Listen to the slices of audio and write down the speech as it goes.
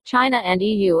China and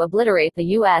EU obliterate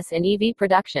the US in EV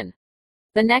production.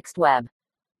 The next web.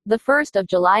 The 1st of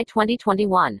July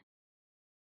 2021.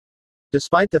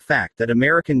 Despite the fact that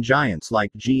American giants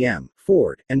like GM,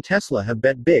 Ford, and Tesla have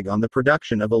bet big on the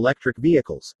production of electric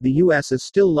vehicles, the US is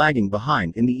still lagging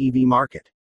behind in the EV market.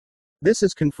 This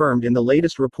is confirmed in the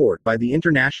latest report by the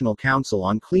International Council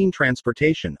on Clean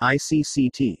Transportation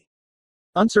 (ICCT).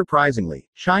 Unsurprisingly,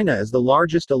 China is the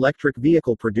largest electric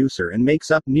vehicle producer and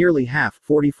makes up nearly half,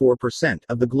 44%,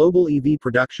 of the global EV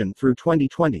production through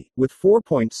 2020, with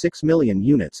 4.6 million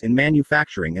units in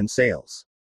manufacturing and sales.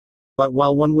 But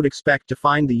while one would expect to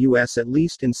find the US at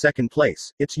least in second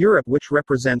place, it's Europe which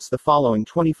represents the following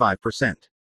 25%.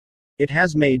 It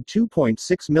has made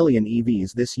 2.6 million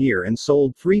EVs this year and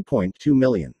sold 3.2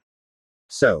 million.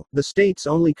 So, the States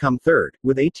only come third,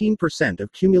 with 18%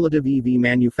 of cumulative EV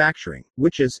manufacturing,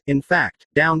 which is, in fact,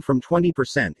 down from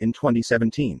 20% in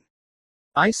 2017.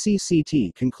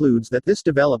 ICCT concludes that this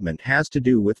development has to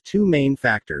do with two main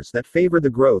factors that favor the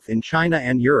growth in China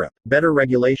and Europe: better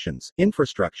regulations,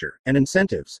 infrastructure, and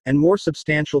incentives, and more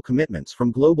substantial commitments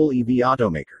from global EV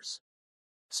automakers.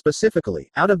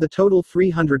 Specifically, out of the total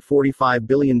 $345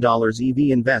 billion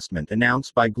EV investment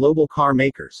announced by global car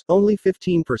makers, only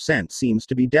 15% seems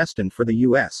to be destined for the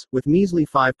US, with measly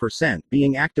 5%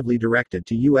 being actively directed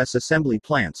to US assembly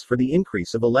plants for the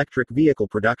increase of electric vehicle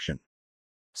production.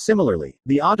 Similarly,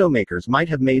 the automakers might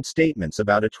have made statements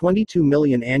about a 22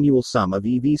 million annual sum of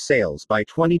EV sales by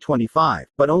 2025,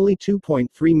 but only 2.3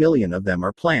 million of them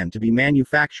are planned to be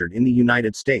manufactured in the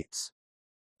United States.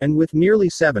 And with merely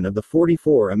 7 of the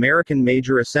 44 American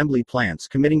major assembly plants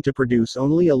committing to produce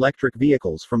only electric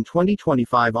vehicles from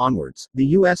 2025 onwards, the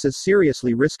US is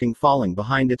seriously risking falling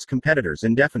behind its competitors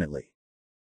indefinitely.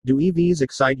 Do EVs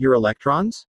excite your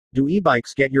electrons? Do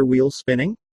e-bikes get your wheels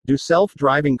spinning? Do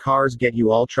self-driving cars get you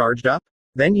all charged up?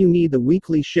 Then you need the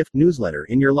weekly Shift newsletter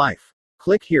in your life.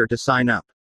 Click here to sign up.